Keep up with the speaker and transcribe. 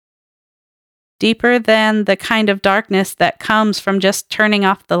deeper than the kind of darkness that comes from just turning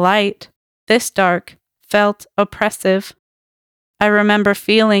off the light. This dark felt oppressive. I remember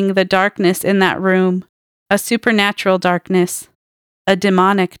feeling the darkness in that room, a supernatural darkness, a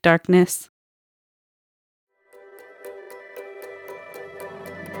demonic darkness.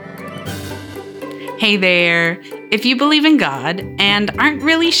 Hey there! If you believe in God and aren't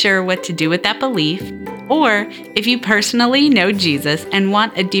really sure what to do with that belief, or if you personally know Jesus and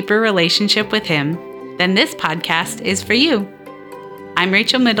want a deeper relationship with Him, then this podcast is for you. I'm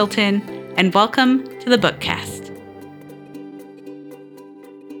Rachel Middleton, and welcome to the Bookcast.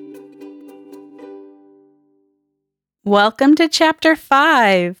 Welcome to Chapter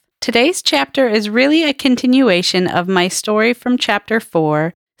 5. Today's chapter is really a continuation of my story from Chapter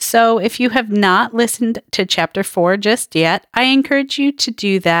 4. So if you have not listened to Chapter 4 just yet, I encourage you to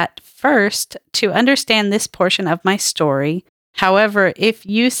do that first to understand this portion of my story. However, if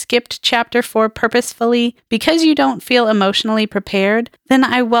you skipped Chapter 4 purposefully because you don't feel emotionally prepared, then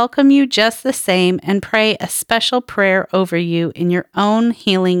I welcome you just the same and pray a special prayer over you in your own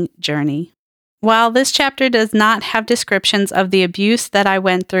healing journey. While this chapter does not have descriptions of the abuse that I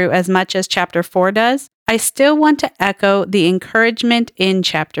went through as much as Chapter 4 does, I still want to echo the encouragement in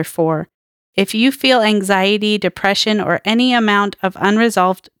Chapter 4. If you feel anxiety, depression, or any amount of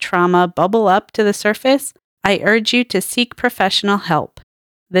unresolved trauma bubble up to the surface, I urge you to seek professional help.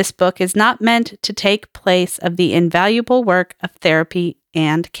 This book is not meant to take place of the invaluable work of therapy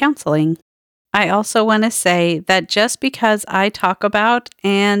and counseling. I also want to say that just because I talk about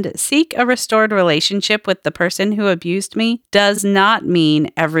and seek a restored relationship with the person who abused me does not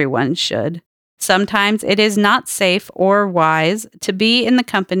mean everyone should. Sometimes it is not safe or wise to be in the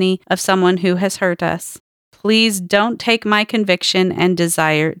company of someone who has hurt us. Please don't take my conviction and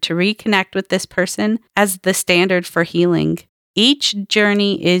desire to reconnect with this person as the standard for healing. Each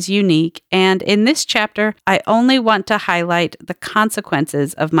journey is unique, and in this chapter, I only want to highlight the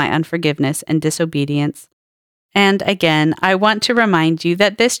consequences of my unforgiveness and disobedience. And again, I want to remind you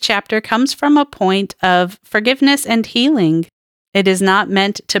that this chapter comes from a point of forgiveness and healing. It is not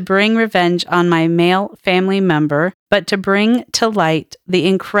meant to bring revenge on my male family member, but to bring to light the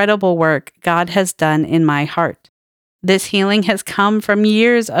incredible work God has done in my heart. This healing has come from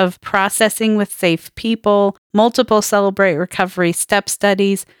years of processing with safe people, multiple Celebrate Recovery step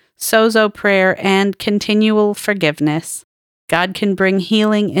studies, sozo prayer, and continual forgiveness. God can bring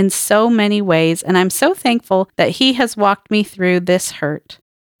healing in so many ways, and I'm so thankful that He has walked me through this hurt.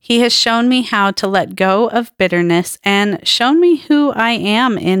 He has shown me how to let go of bitterness and shown me who I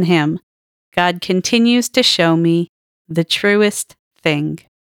am in Him. God continues to show me the truest thing.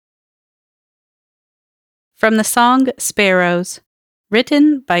 From the song Sparrows,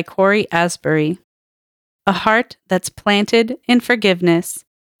 written by Corey Asbury. A heart that's planted in forgiveness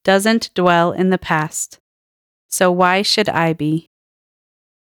doesn't dwell in the past. So why should I be?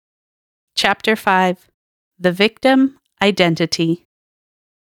 Chapter 5. The Victim Identity.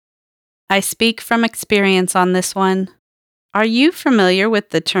 I speak from experience on this one. Are you familiar with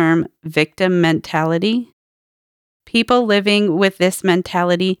the term victim mentality? People living with this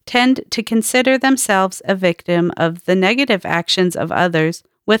mentality tend to consider themselves a victim of the negative actions of others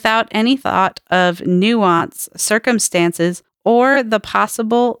without any thought of nuance, circumstances, or the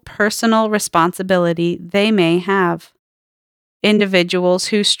possible personal responsibility they may have. Individuals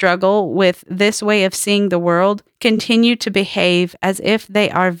who struggle with this way of seeing the world continue to behave as if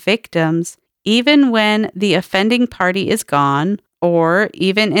they are victims, even when the offending party is gone, or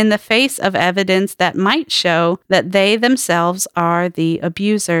even in the face of evidence that might show that they themselves are the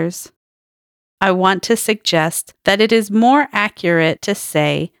abusers. I want to suggest that it is more accurate to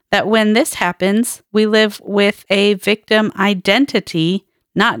say that when this happens, we live with a victim identity,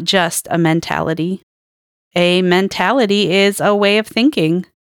 not just a mentality. A mentality is a way of thinking.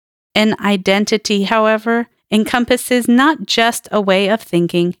 An identity, however, encompasses not just a way of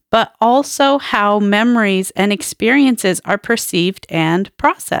thinking, but also how memories and experiences are perceived and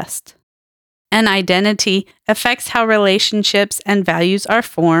processed. An identity affects how relationships and values are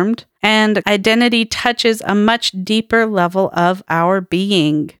formed, and identity touches a much deeper level of our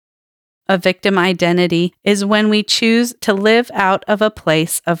being. A victim identity is when we choose to live out of a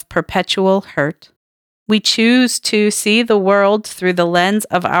place of perpetual hurt. We choose to see the world through the lens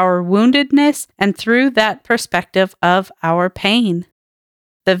of our woundedness and through that perspective of our pain.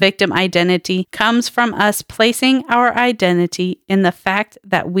 The victim identity comes from us placing our identity in the fact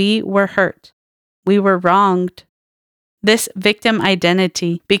that we were hurt. We were wronged. This victim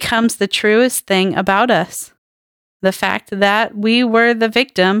identity becomes the truest thing about us. The fact that we were the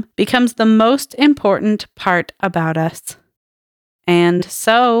victim becomes the most important part about us. And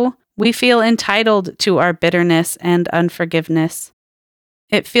so, we feel entitled to our bitterness and unforgiveness.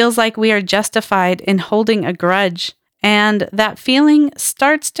 It feels like we are justified in holding a grudge, and that feeling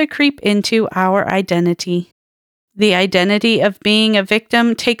starts to creep into our identity. The identity of being a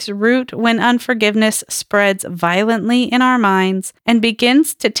victim takes root when unforgiveness spreads violently in our minds and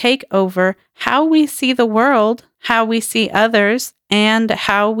begins to take over how we see the world, how we see others, and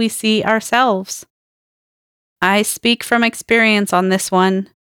how we see ourselves. I speak from experience on this one,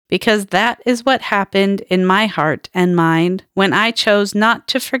 because that is what happened in my heart and mind when I chose not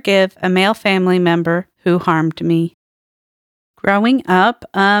to forgive a male family member who harmed me. Growing up,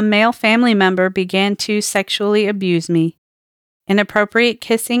 a male family member began to sexually abuse me. Inappropriate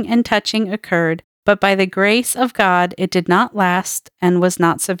kissing and touching occurred, but by the grace of God, it did not last and was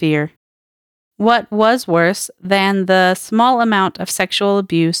not severe. What was worse than the small amount of sexual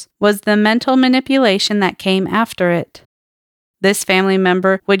abuse was the mental manipulation that came after it. This family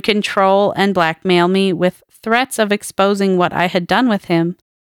member would control and blackmail me with threats of exposing what I had done with him.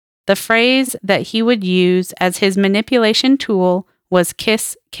 The phrase that he would use as his manipulation tool was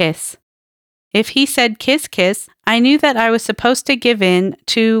kiss, kiss. If he said kiss, kiss, I knew that I was supposed to give in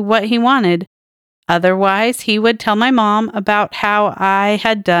to what he wanted. Otherwise, he would tell my mom about how I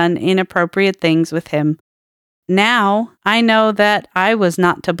had done inappropriate things with him. Now, I know that I was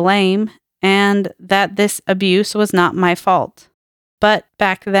not to blame and that this abuse was not my fault. But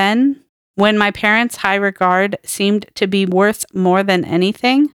back then, when my parents' high regard seemed to be worth more than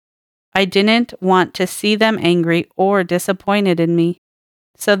anything, I didn't want to see them angry or disappointed in me.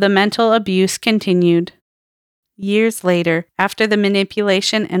 So the mental abuse continued. Years later, after the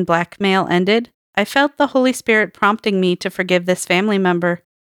manipulation and blackmail ended, I felt the Holy Spirit prompting me to forgive this family member,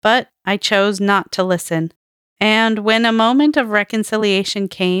 but I chose not to listen. And when a moment of reconciliation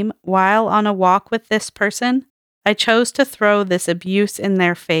came while on a walk with this person, I chose to throw this abuse in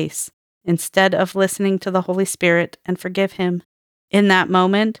their face instead of listening to the Holy Spirit and forgive him. In that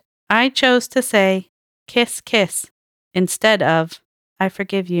moment, I chose to say, kiss, kiss, instead of, I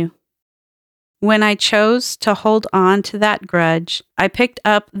forgive you. When I chose to hold on to that grudge, I picked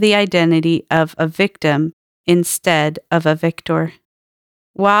up the identity of a victim instead of a victor.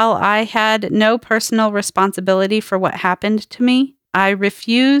 While I had no personal responsibility for what happened to me, I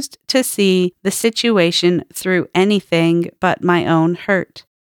refused to see the situation through anything but my own hurt.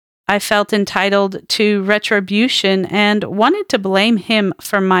 I felt entitled to retribution and wanted to blame him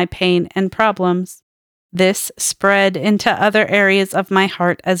for my pain and problems. This spread into other areas of my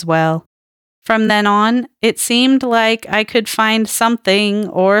heart as well. From then on, it seemed like I could find something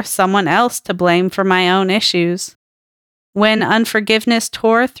or someone else to blame for my own issues. When unforgiveness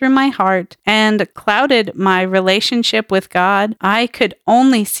tore through my heart and clouded my relationship with God, I could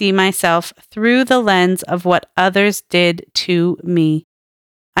only see myself through the lens of what others did to me.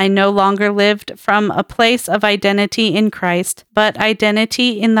 I no longer lived from a place of identity in Christ, but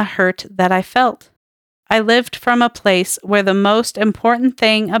identity in the hurt that I felt. I lived from a place where the most important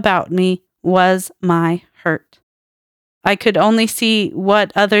thing about me was my hurt. I could only see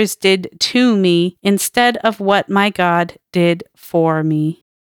what others did to me instead of what my God did for me.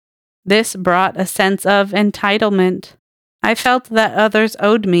 This brought a sense of entitlement. I felt that others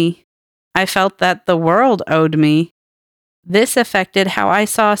owed me. I felt that the world owed me. This affected how I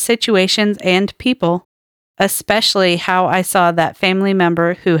saw situations and people, especially how I saw that family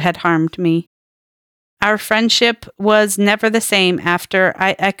member who had harmed me. Our friendship was never the same after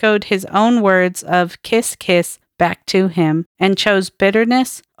I echoed his own words of kiss, kiss back to him and chose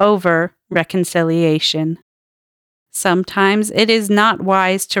bitterness over reconciliation. Sometimes it is not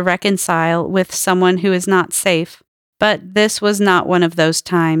wise to reconcile with someone who is not safe, but this was not one of those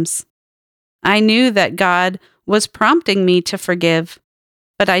times. I knew that God was prompting me to forgive,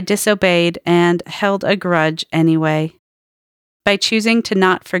 but I disobeyed and held a grudge anyway. By choosing to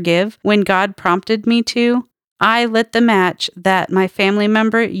not forgive when God prompted me to, I lit the match that my family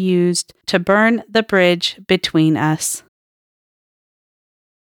member used to burn the bridge between us.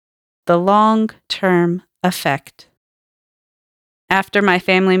 The long-term effect. After my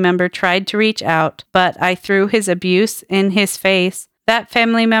family member tried to reach out, but I threw his abuse in his face, that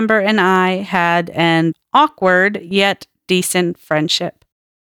family member and I had an awkward yet decent friendship.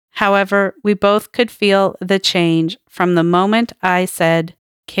 However, we both could feel the change from the moment I said,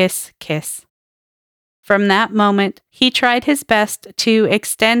 kiss, kiss. From that moment, he tried his best to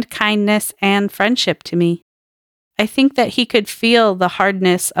extend kindness and friendship to me. I think that he could feel the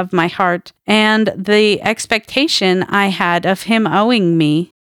hardness of my heart and the expectation I had of him owing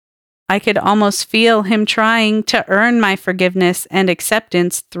me. I could almost feel him trying to earn my forgiveness and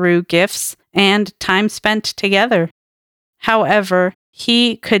acceptance through gifts and time spent together. However,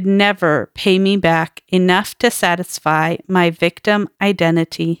 He could never pay me back enough to satisfy my victim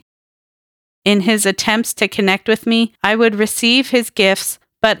identity. In his attempts to connect with me, I would receive his gifts,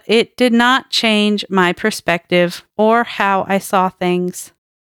 but it did not change my perspective or how I saw things.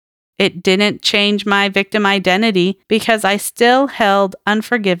 It didn't change my victim identity because I still held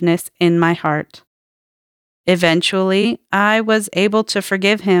unforgiveness in my heart. Eventually, I was able to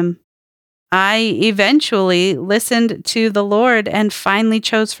forgive him. I eventually listened to the Lord and finally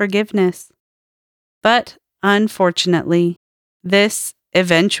chose forgiveness. But unfortunately, this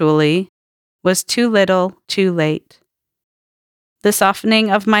eventually was too little, too late. The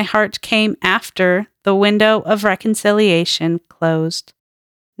softening of my heart came after the window of reconciliation closed.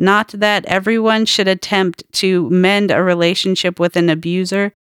 Not that everyone should attempt to mend a relationship with an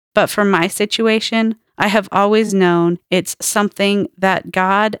abuser, but for my situation, I have always known it's something that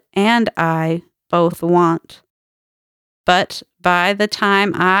God and I both want. But by the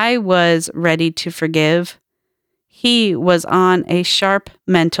time I was ready to forgive, he was on a sharp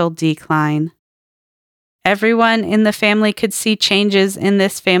mental decline. Everyone in the family could see changes in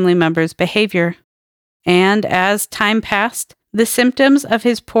this family member's behavior. And as time passed, the symptoms of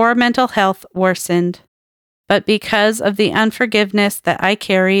his poor mental health worsened. But because of the unforgiveness that I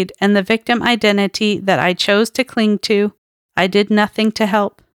carried and the victim identity that I chose to cling to, I did nothing to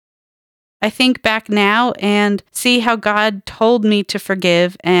help. I think back now and see how God told me to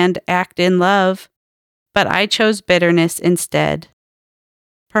forgive and act in love, but I chose bitterness instead.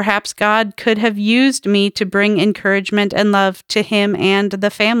 Perhaps God could have used me to bring encouragement and love to him and the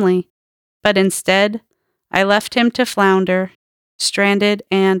family, but instead, I left him to flounder, stranded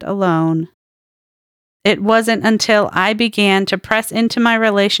and alone. It wasn't until I began to press into my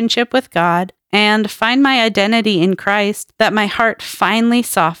relationship with God and find my identity in Christ that my heart finally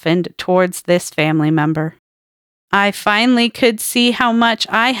softened towards this family member. I finally could see how much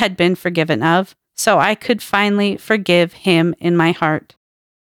I had been forgiven of, so I could finally forgive him in my heart.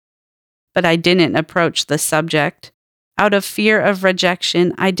 But I didn't approach the subject. Out of fear of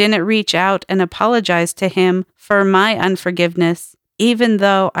rejection, I didn't reach out and apologize to him for my unforgiveness, even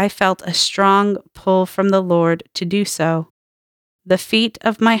though I felt a strong pull from the Lord to do so. The feet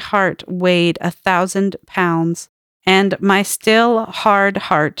of my heart weighed 1,000 pounds, and my still hard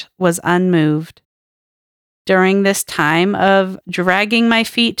heart was unmoved. During this time of dragging my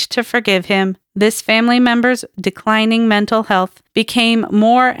feet to forgive him, this family member's declining mental health became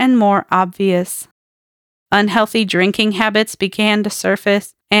more and more obvious. Unhealthy drinking habits began to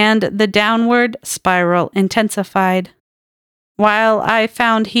surface, and the downward spiral intensified. While I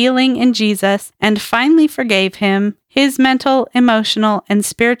found healing in Jesus and finally forgave him, his mental, emotional, and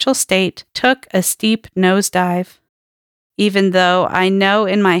spiritual state took a steep nosedive. Even though I know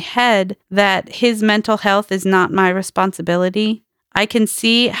in my head that his mental health is not my responsibility, I can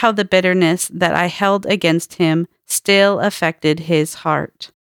see how the bitterness that I held against him still affected his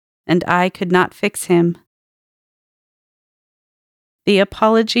heart, and I could not fix him. The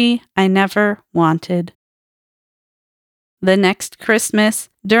apology I never wanted. The next Christmas,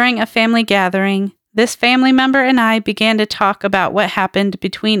 during a family gathering, this family member and I began to talk about what happened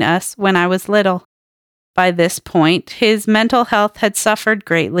between us when I was little. By this point, his mental health had suffered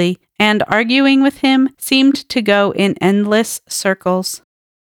greatly, and arguing with him seemed to go in endless circles.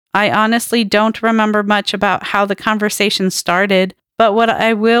 I honestly don't remember much about how the conversation started, but what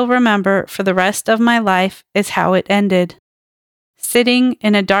I will remember for the rest of my life is how it ended. Sitting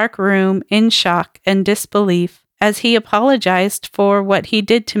in a dark room in shock and disbelief as he apologized for what he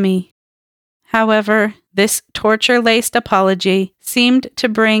did to me. However, this torture-laced apology seemed to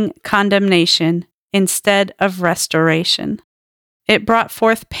bring condemnation instead of restoration. It brought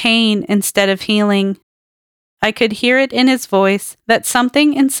forth pain instead of healing. I could hear it in his voice that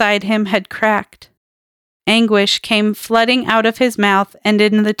something inside him had cracked. Anguish came flooding out of his mouth and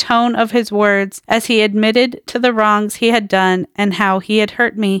in the tone of his words as he admitted to the wrongs he had done and how he had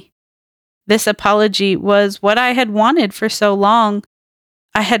hurt me. This apology was what I had wanted for so long.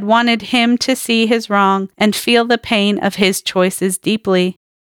 I had wanted him to see his wrong and feel the pain of his choices deeply.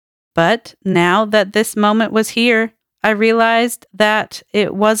 But now that this moment was here, I realized that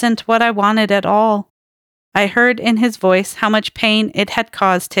it wasn't what I wanted at all. I heard in his voice how much pain it had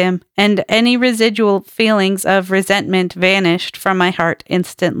caused him, and any residual feelings of resentment vanished from my heart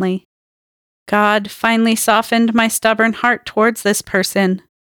instantly. God finally softened my stubborn heart towards this person,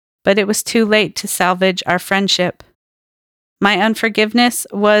 but it was too late to salvage our friendship. My unforgiveness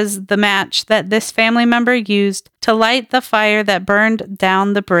was the match that this family member used to light the fire that burned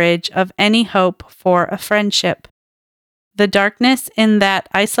down the bridge of any hope for a friendship. The darkness in that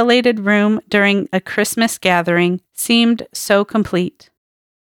isolated room during a Christmas gathering seemed so complete.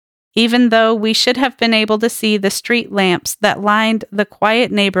 Even though we should have been able to see the street lamps that lined the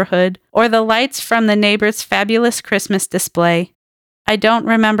quiet neighborhood or the lights from the neighbor's fabulous Christmas display, I don't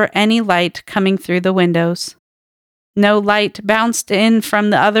remember any light coming through the windows. No light bounced in from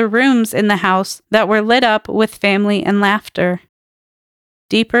the other rooms in the house that were lit up with family and laughter.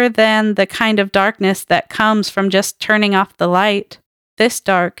 Deeper than the kind of darkness that comes from just turning off the light, this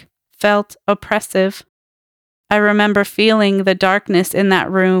dark felt oppressive. I remember feeling the darkness in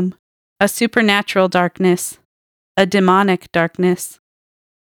that room, a supernatural darkness, a demonic darkness.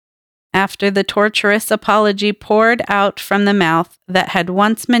 After the torturous apology poured out from the mouth that had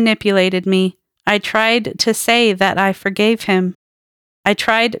once manipulated me, I tried to say that I forgave him. I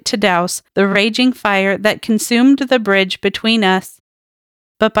tried to douse the raging fire that consumed the bridge between us,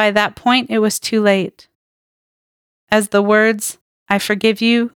 but by that point it was too late. As the words, "I forgive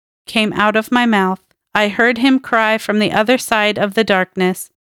you," came out of my mouth, I heard him cry from the other side of the darkness,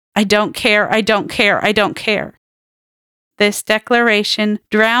 "I don't care, I don't care, I don't care." This declaration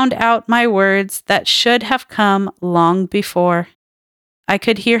drowned out my words that should have come long before. I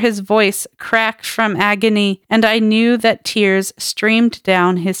could hear his voice crack from agony, and I knew that tears streamed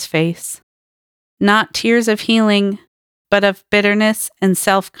down his face. Not tears of healing, but of bitterness and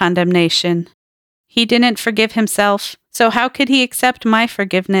self-condemnation. He didn't forgive himself, so how could he accept my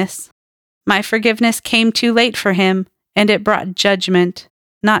forgiveness? My forgiveness came too late for him, and it brought judgment,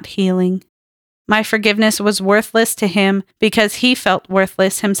 not healing. My forgiveness was worthless to him because he felt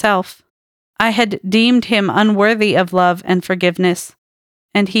worthless himself. I had deemed him unworthy of love and forgiveness,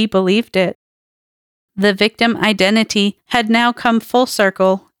 and he believed it. The victim identity had now come full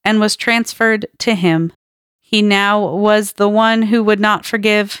circle and was transferred to him. He now was the one who would not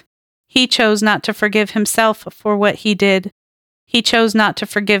forgive. He chose not to forgive himself for what he did. He chose not to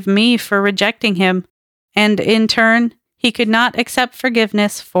forgive me for rejecting him, and in turn, he could not accept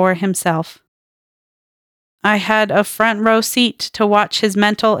forgiveness for himself. I had a front row seat to watch his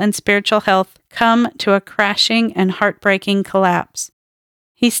mental and spiritual health come to a crashing and heartbreaking collapse.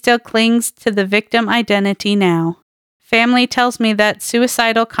 He still clings to the victim identity now. Family tells me that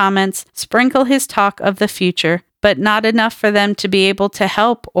suicidal comments sprinkle his talk of the future, but not enough for them to be able to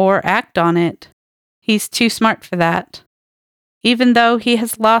help or act on it. He's too smart for that. Even though he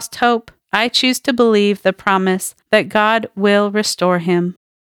has lost hope, I choose to believe the promise that God will restore him.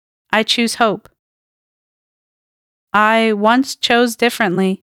 I choose hope. I once chose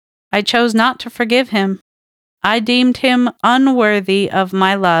differently. I chose not to forgive him. I deemed him unworthy of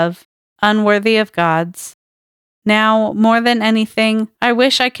my love, unworthy of God's. Now, more than anything, I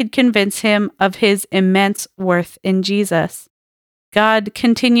wish I could convince him of his immense worth in Jesus. God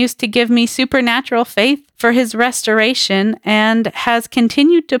continues to give me supernatural faith for his restoration and has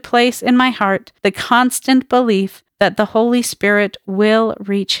continued to place in my heart the constant belief that the Holy Spirit will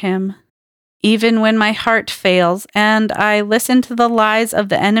reach him. Even when my heart fails and I listen to the lies of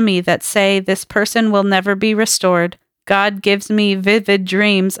the enemy that say this person will never be restored, God gives me vivid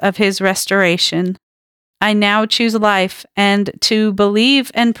dreams of his restoration. I now choose life and to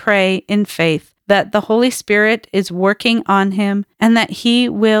believe and pray in faith that the Holy Spirit is working on him and that he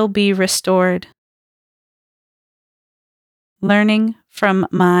will be restored. Learning from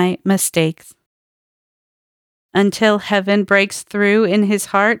my mistakes. Until heaven breaks through in his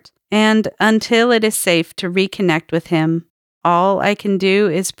heart, and until it is safe to reconnect with him, all I can do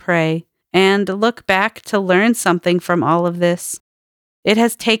is pray and look back to learn something from all of this. It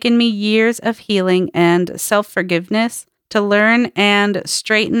has taken me years of healing and self-forgiveness to learn and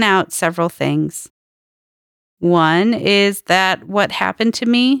straighten out several things. One is that what happened to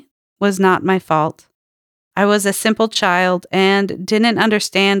me was not my fault. I was a simple child and didn't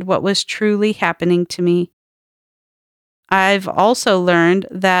understand what was truly happening to me. I've also learned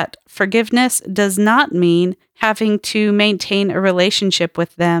that forgiveness does not mean having to maintain a relationship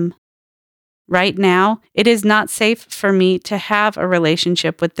with them. Right now, it is not safe for me to have a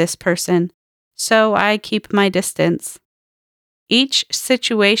relationship with this person, so I keep my distance. Each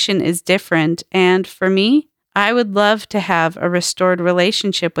situation is different, and for me, I would love to have a restored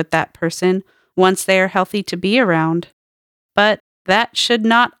relationship with that person once they are healthy to be around. But that should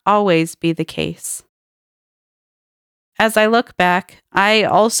not always be the case. As I look back, I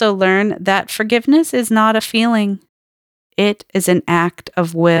also learn that forgiveness is not a feeling. It is an act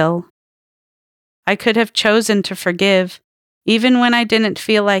of will. I could have chosen to forgive, even when I didn't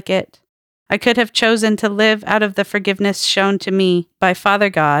feel like it. I could have chosen to live out of the forgiveness shown to me by Father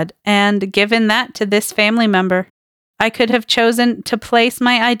God and given that to this family member. I could have chosen to place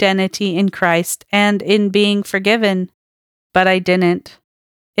my identity in Christ and in being forgiven. but I didn't.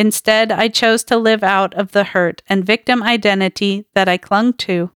 Instead, I chose to live out of the hurt and victim identity that I clung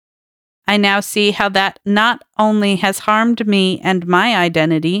to. I now see how that not only has harmed me and my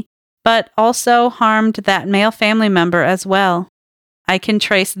identity, but also harmed that male family member as well. I can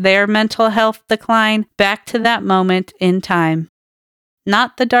trace their mental health decline back to that moment in time.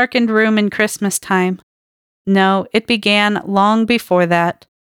 Not the darkened room in Christmas time. No, it began long before that.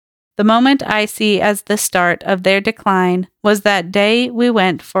 The moment I see as the start of their decline was that day we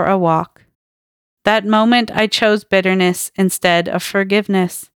went for a walk. That moment I chose bitterness instead of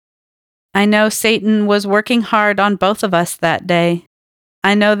forgiveness. I know Satan was working hard on both of us that day.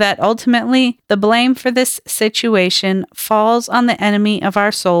 I know that ultimately the blame for this situation falls on the enemy of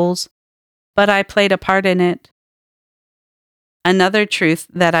our souls, but I played a part in it. Another truth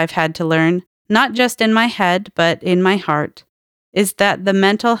that I've had to learn, not just in my head, but in my heart, is that the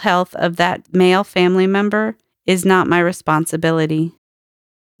mental health of that male family member is not my responsibility.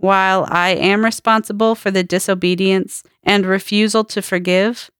 While I am responsible for the disobedience and refusal to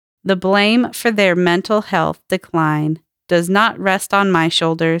forgive, the blame for their mental health decline does not rest on my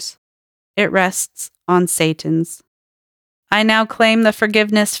shoulders. It rests on Satan's. I now claim the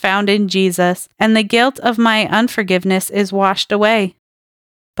forgiveness found in Jesus, and the guilt of my unforgiveness is washed away.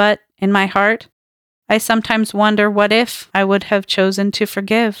 But in my heart, I sometimes wonder what if I would have chosen to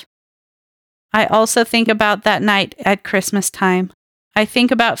forgive. I also think about that night at Christmas time. I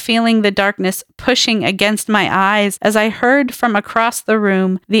think about feeling the darkness pushing against my eyes as I heard from across the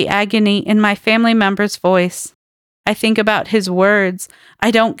room the agony in my family member's voice. I think about his words,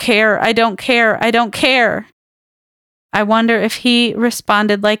 "I don't care, I don't care, I don't care." I wonder if he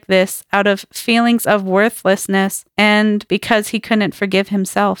responded like this out of feelings of worthlessness and because he couldn't forgive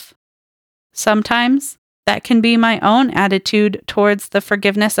himself. Sometimes that can be my own attitude towards the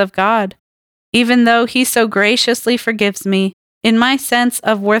forgiveness of God. Even though he so graciously forgives me, in my sense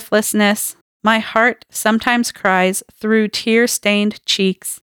of worthlessness, my heart sometimes cries through tear-stained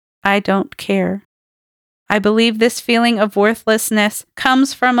cheeks, "I don't care." I believe this feeling of worthlessness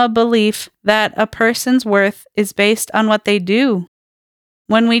comes from a belief that a person's worth is based on what they do.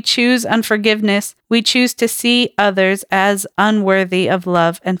 When we choose unforgiveness, we choose to see others as unworthy of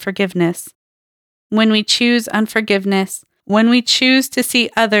love and forgiveness. When we choose unforgiveness, when we choose to see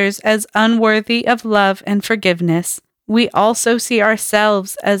others as unworthy of love and forgiveness, we also see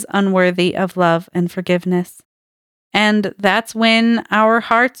ourselves as unworthy of love and forgiveness. And that's when our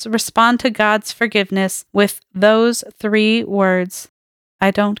hearts respond to God's forgiveness with those 3 words,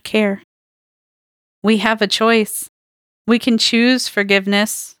 "I don't care." We have a choice. We can choose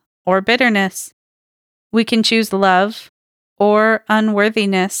forgiveness or bitterness. We can choose love or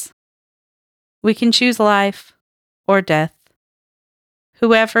unworthiness. We can choose life or death.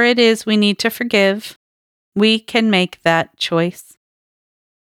 Whoever it is we need to forgive, we can make that choice.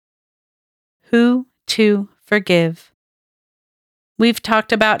 Who to forgive. We've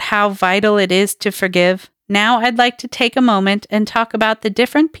talked about how vital it is to forgive. Now I'd like to take a moment and talk about the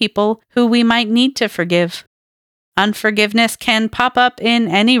different people who we might need to forgive. Unforgiveness can pop up in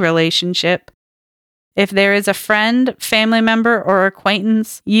any relationship. If there is a friend, family member, or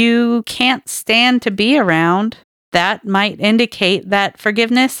acquaintance you can't stand to be around, that might indicate that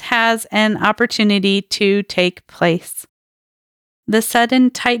forgiveness has an opportunity to take place. The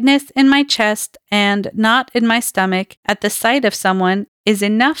sudden tightness in my chest and knot in my stomach at the sight of someone is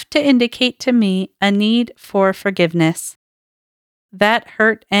enough to indicate to me a need for forgiveness. That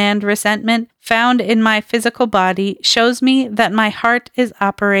hurt and resentment found in my physical body shows me that my heart is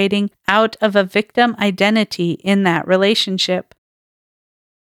operating out of a victim identity in that relationship.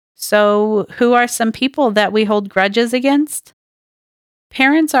 So, who are some people that we hold grudges against?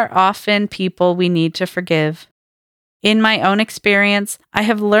 Parents are often people we need to forgive. In my own experience, I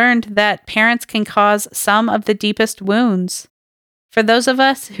have learned that parents can cause some of the deepest wounds. For those of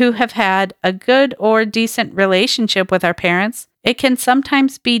us who have had a good or decent relationship with our parents, it can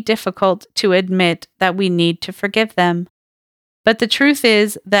sometimes be difficult to admit that we need to forgive them. But the truth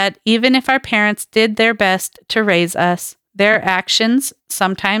is that even if our parents did their best to raise us, their actions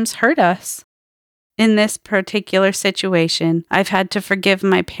sometimes hurt us. In this particular situation, I've had to forgive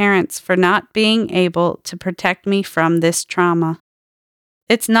my parents for not being able to protect me from this trauma.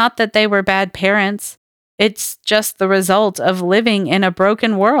 It's not that they were bad parents. It's just the result of living in a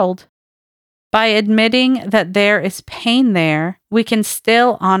broken world. By admitting that there is pain there, we can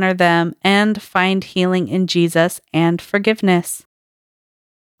still honor them and find healing in Jesus and forgiveness.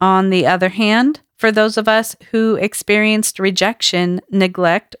 On the other hand, for those of us who experienced rejection,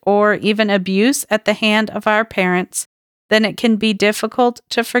 neglect, or even abuse at the hand of our parents, then it can be difficult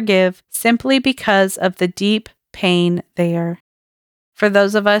to forgive simply because of the deep pain there. For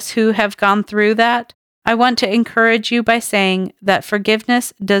those of us who have gone through that, I want to encourage you by saying that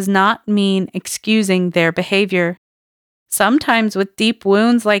forgiveness does not mean excusing their behavior. Sometimes with deep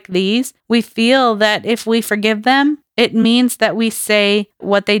wounds like these, we feel that if we forgive them, it means that we say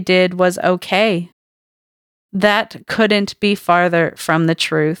what they did was okay. That couldn't be farther from the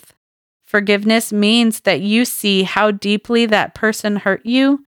truth. Forgiveness means that you see how deeply that person hurt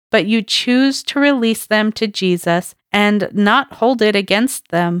you, but you choose to release them to Jesus and not hold it against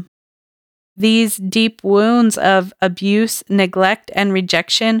them. These deep wounds of abuse, neglect, and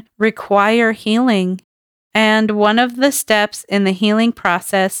rejection require healing. And one of the steps in the healing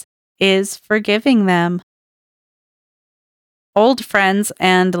process is forgiving them. Old friends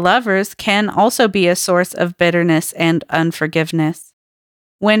and lovers can also be a source of bitterness and unforgiveness.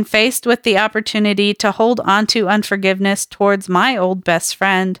 When faced with the opportunity to hold on to unforgiveness towards my old best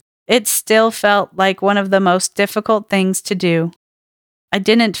friend, it still felt like one of the most difficult things to do. I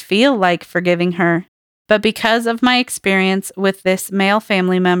didn't feel like forgiving her, but because of my experience with this male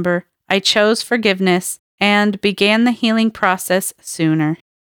family member, I chose forgiveness and began the healing process sooner.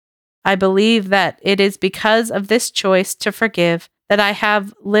 I believe that it is because of this choice to forgive that I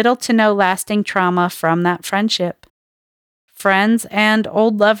have little to no lasting trauma from that friendship. Friends and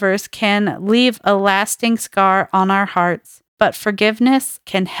old lovers can leave a lasting scar on our hearts, but forgiveness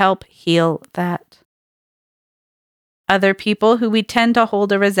can help heal that. Other people who we tend to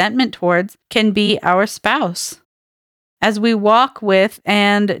hold a resentment towards can be our spouse. As we walk with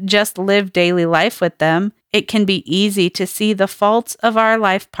and just live daily life with them, it can be easy to see the faults of our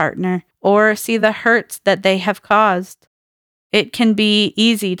life partner or see the hurts that they have caused. It can be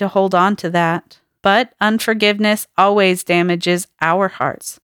easy to hold on to that, but unforgiveness always damages our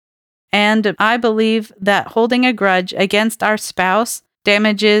hearts. And I believe that holding a grudge against our spouse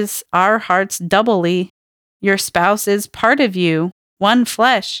damages our hearts doubly. Your spouse is part of you, one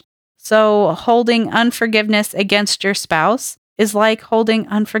flesh. So holding unforgiveness against your spouse is like holding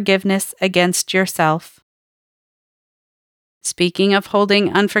unforgiveness against yourself. Speaking of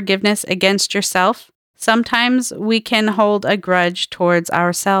holding unforgiveness against yourself, sometimes we can hold a grudge towards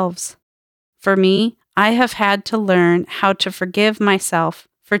ourselves. For me, I have had to learn how to forgive myself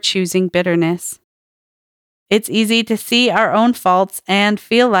for choosing bitterness. It's easy to see our own faults and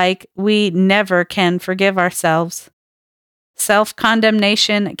feel like we never can forgive ourselves.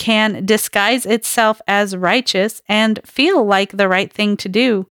 Self-condemnation can disguise itself as righteous and feel like the right thing to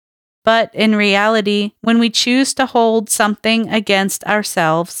do. But in reality, when we choose to hold something against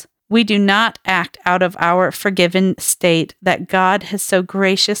ourselves, we do not act out of our forgiven state that God has so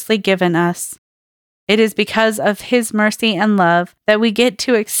graciously given us. It is because of His mercy and love that we get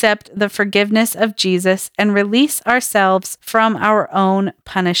to accept the forgiveness of Jesus and release ourselves from our own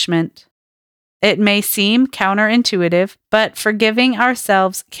punishment. It may seem counterintuitive, but forgiving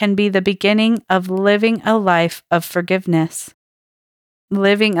ourselves can be the beginning of living a life of forgiveness.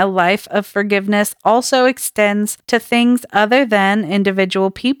 Living a life of forgiveness also extends to things other than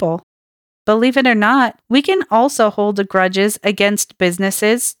individual people. Believe it or not, we can also hold grudges against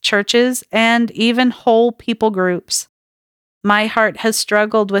businesses, churches, and even whole people groups. My heart has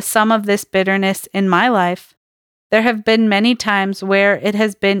struggled with some of this bitterness in my life. There have been many times where it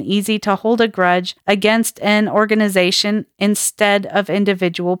has been easy to hold a grudge against an organization instead of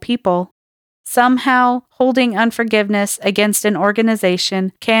individual people. Somehow, holding unforgiveness against an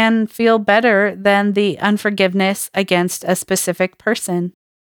organization can feel better than the unforgiveness against a specific person.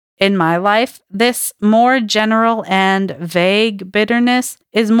 In my life, this more general and vague bitterness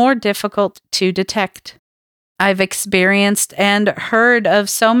is more difficult to detect. I've experienced and heard of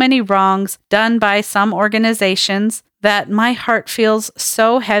so many wrongs done by some organizations that my heart feels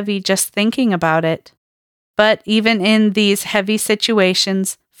so heavy just thinking about it. But even in these heavy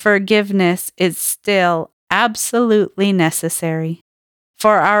situations, forgiveness is still absolutely necessary.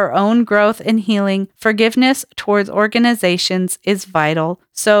 For our own growth and healing, forgiveness towards organizations is vital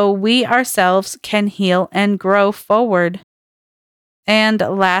so we ourselves can heal and grow forward. And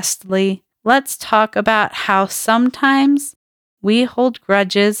lastly, let's talk about how sometimes we hold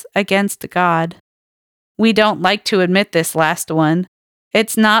grudges against God. We don't like to admit this last one.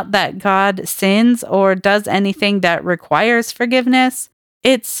 It's not that God sins or does anything that requires forgiveness.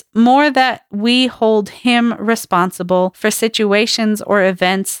 It's more that we hold Him responsible for situations or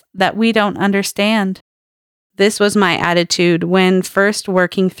events that we don't understand. This was my attitude when first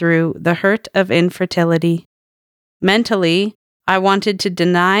working through the hurt of infertility. Mentally, I wanted to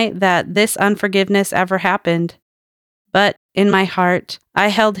deny that this unforgiveness ever happened. But in my heart, I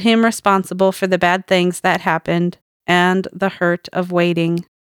held Him responsible for the bad things that happened and the hurt of waiting.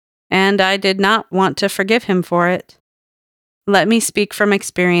 and I did not want to forgive him for it. Let me speak from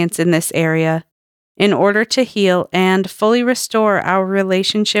experience in this area. In order to heal and fully restore our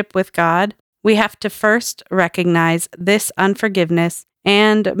relationship with God, we have to first recognize this unforgiveness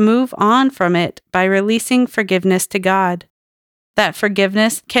and move on from it by releasing forgiveness to God. That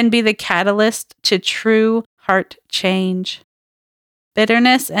forgiveness can be the catalyst to true heart change.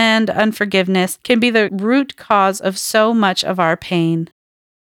 Bitterness and unforgiveness can be the root cause of so much of our pain.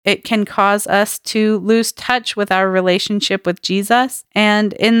 It can cause us to lose touch with our relationship with Jesus,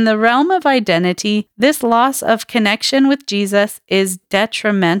 and in the realm of identity, this loss of connection with Jesus is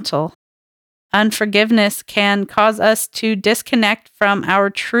detrimental. Unforgiveness can cause us to disconnect from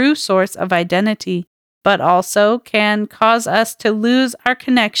our true source of identity, but also can cause us to lose our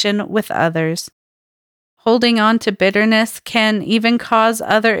connection with others. Holding on to bitterness can even cause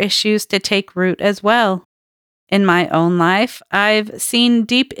other issues to take root as well. In my own life, I've seen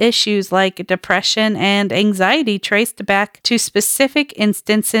deep issues like depression and anxiety traced back to specific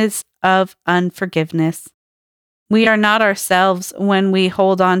instances of unforgiveness. We are not ourselves when we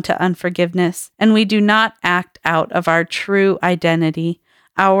hold on to unforgiveness, and we do not act out of our true identity,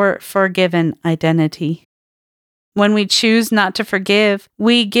 our forgiven identity. When we choose not to forgive,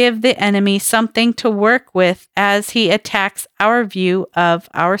 we give the enemy something to work with as he attacks our view of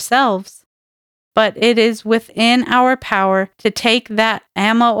ourselves. But it is within our power to take that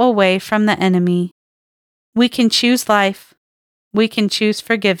ammo away from the enemy. We can choose life. We can choose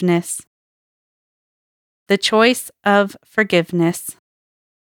forgiveness. The choice of forgiveness.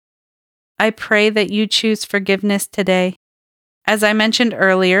 I pray that you choose forgiveness today. As I mentioned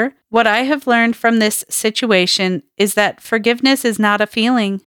earlier, what I have learned from this situation is that forgiveness is not a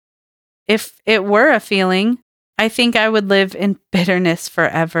feeling. If it were a feeling, I think I would live in bitterness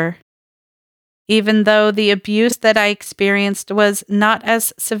forever. Even though the abuse that I experienced was not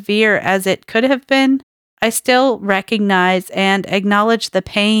as severe as it could have been, I still recognize and acknowledge the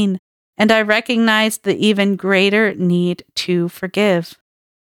pain, and I recognize the even greater need to forgive.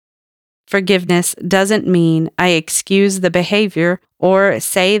 Forgiveness doesn't mean I excuse the behavior or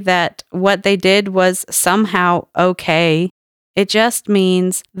say that what they did was somehow okay. It just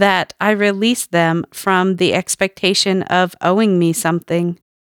means that I release them from the expectation of owing me something.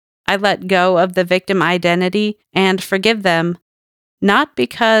 I let go of the victim identity and forgive them, not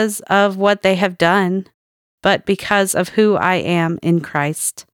because of what they have done, but because of who I am in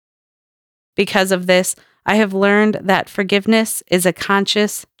Christ. Because of this, I have learned that forgiveness is a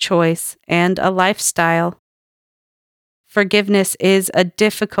conscious choice and a lifestyle. Forgiveness is a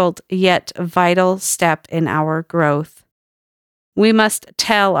difficult yet vital step in our growth. We must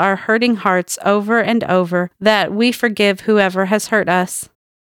tell our hurting hearts over and over that we forgive whoever has hurt us.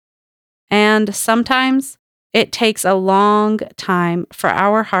 And sometimes it takes a long time for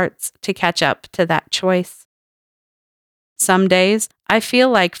our hearts to catch up to that choice. Some days I feel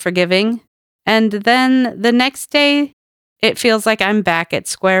like forgiving, and then the next day it feels like I'm back at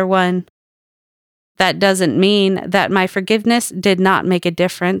square one. That doesn't mean that my forgiveness did not make a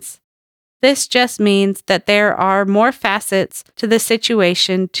difference. This just means that there are more facets to the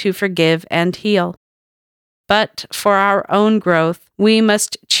situation to forgive and heal. But for our own growth, we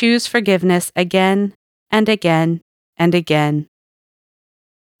must choose forgiveness again and again and again.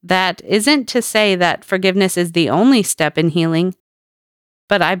 That isn't to say that forgiveness is the only step in healing,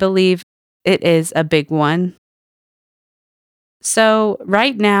 but I believe it is a big one. So,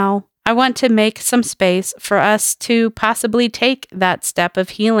 right now, I want to make some space for us to possibly take that step of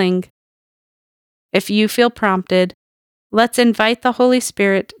healing. If you feel prompted, let's invite the Holy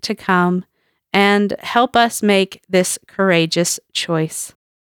Spirit to come and help us make this courageous choice.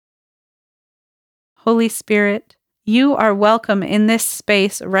 Holy Spirit, you are welcome in this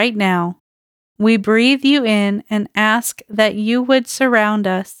space right now. We breathe you in and ask that you would surround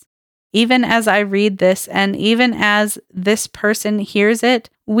us. Even as I read this and even as this person hears it,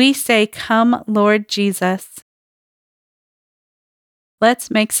 we say, "Come, Lord Jesus."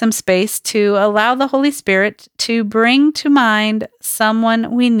 Let's make some space to allow the Holy Spirit to bring to mind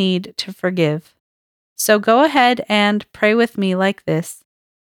someone we need to forgive. So go ahead and pray with me like this.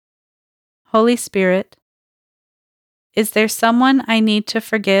 Holy Spirit, is there someone I need to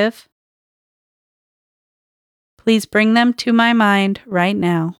forgive? Please bring them to my mind right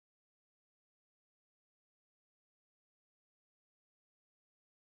now.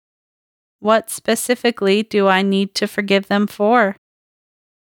 What specifically do I need to forgive them for?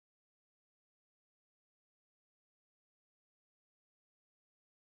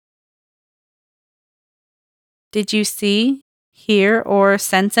 Did you see, hear, or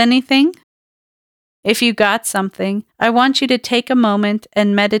sense anything? If you got something, I want you to take a moment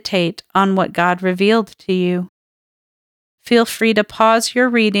and meditate on what God revealed to you. Feel free to pause your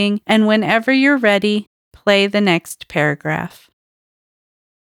reading, and whenever you're ready, play the next paragraph.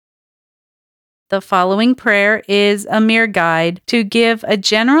 The following prayer is a mere guide to give a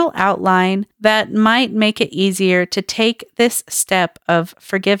general outline that might make it easier to take this step of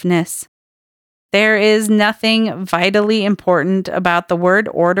forgiveness. There is nothing vitally important about the word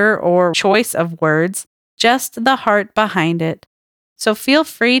order or choice of words, just the heart behind it. So feel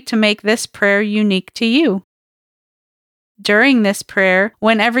free to make this prayer unique to you. During this prayer,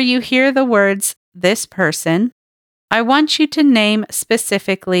 whenever you hear the words, "this person," I want you to name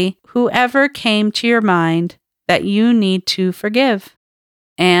specifically whoever came to your mind that you need to forgive.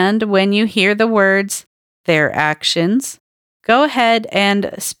 And when you hear the words, "their actions," go ahead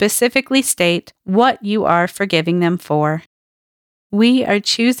and specifically state what you are forgiving them for. We are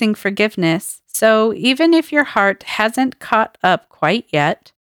choosing forgiveness, so even if your heart hasn't caught up quite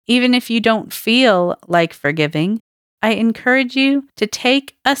yet, even if you don't feel like forgiving, I encourage you to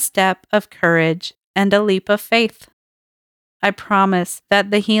take a step of courage and a leap of faith. I promise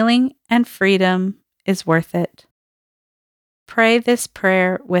that the healing and freedom is worth it. Pray this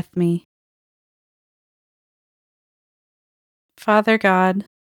prayer with me. Father God,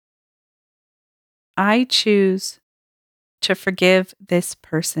 I choose to forgive this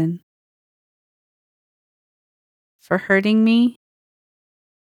person for hurting me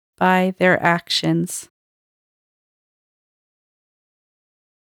by their actions.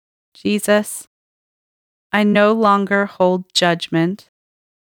 Jesus, I no longer hold judgment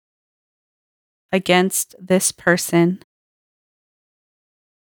against this person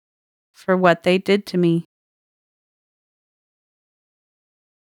for what they did to me.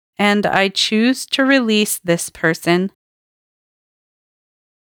 And I choose to release this person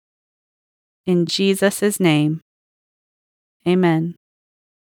in Jesus' name. Amen.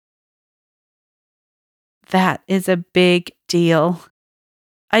 That is a big deal.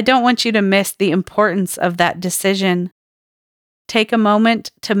 I don't want you to miss the importance of that decision. Take a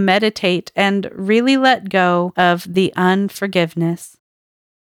moment to meditate and really let go of the unforgiveness.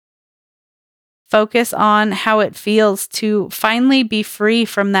 Focus on how it feels to finally be free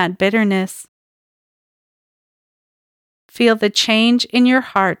from that bitterness. Feel the change in your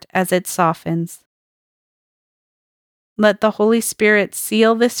heart as it softens. Let the Holy Spirit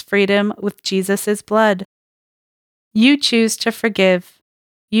seal this freedom with Jesus' blood. You choose to forgive.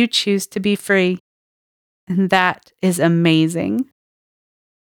 You choose to be free. And that is amazing.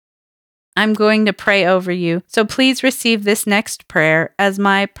 I'm going to pray over you, so please receive this next prayer as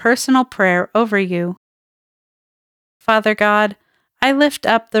my personal prayer over you. Father God, I lift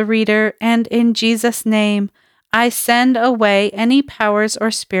up the reader, and in Jesus' name, I send away any powers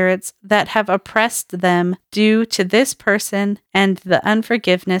or spirits that have oppressed them due to this person and the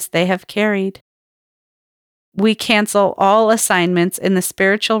unforgiveness they have carried. We cancel all assignments in the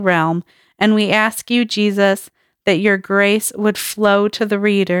spiritual realm, and we ask you, Jesus, that your grace would flow to the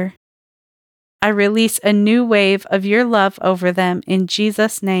reader. I release a new wave of your love over them in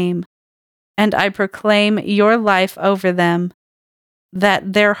Jesus' name, and I proclaim your life over them,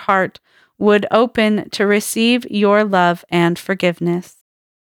 that their heart would open to receive your love and forgiveness.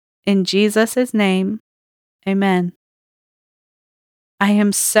 In Jesus' name, amen. I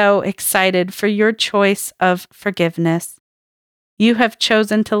am so excited for your choice of forgiveness. You have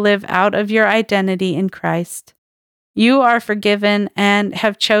chosen to live out of your identity in Christ. You are forgiven and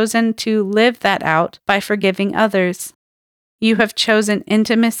have chosen to live that out by forgiving others. You have chosen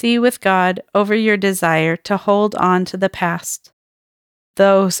intimacy with God over your desire to hold on to the past.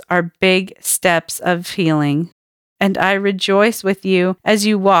 Those are big steps of healing, and I rejoice with you as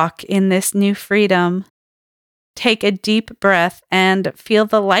you walk in this new freedom. Take a deep breath and feel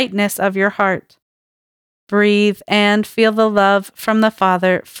the lightness of your heart. Breathe and feel the love from the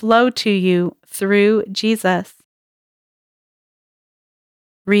Father flow to you through Jesus.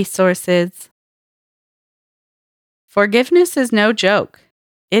 Resources. Forgiveness is no joke.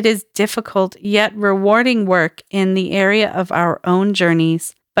 It is difficult yet rewarding work in the area of our own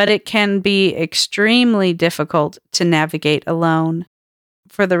journeys, but it can be extremely difficult to navigate alone.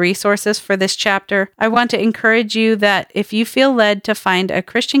 For the resources for this chapter, I want to encourage you that if you feel led to find a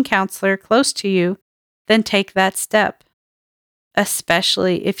Christian counselor close to you, then take that step.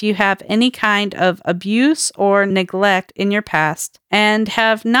 Especially if you have any kind of abuse or neglect in your past and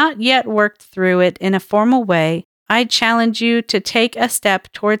have not yet worked through it in a formal way, I challenge you to take a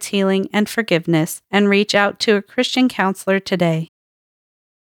step towards healing and forgiveness and reach out to a Christian counselor today.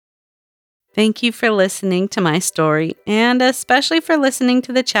 Thank you for listening to my story, and especially for listening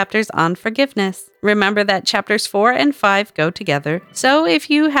to the chapters on forgiveness. Remember that chapters 4 and 5 go together, so if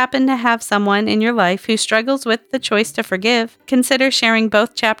you happen to have someone in your life who struggles with the choice to forgive, consider sharing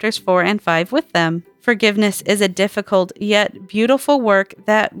both chapters 4 and 5 with them. Forgiveness is a difficult yet beautiful work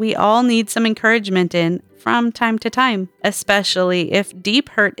that we all need some encouragement in from time to time, especially if deep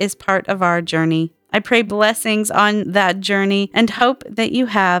hurt is part of our journey. I pray blessings on that journey and hope that you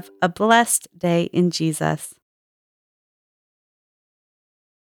have a blessed day in Jesus.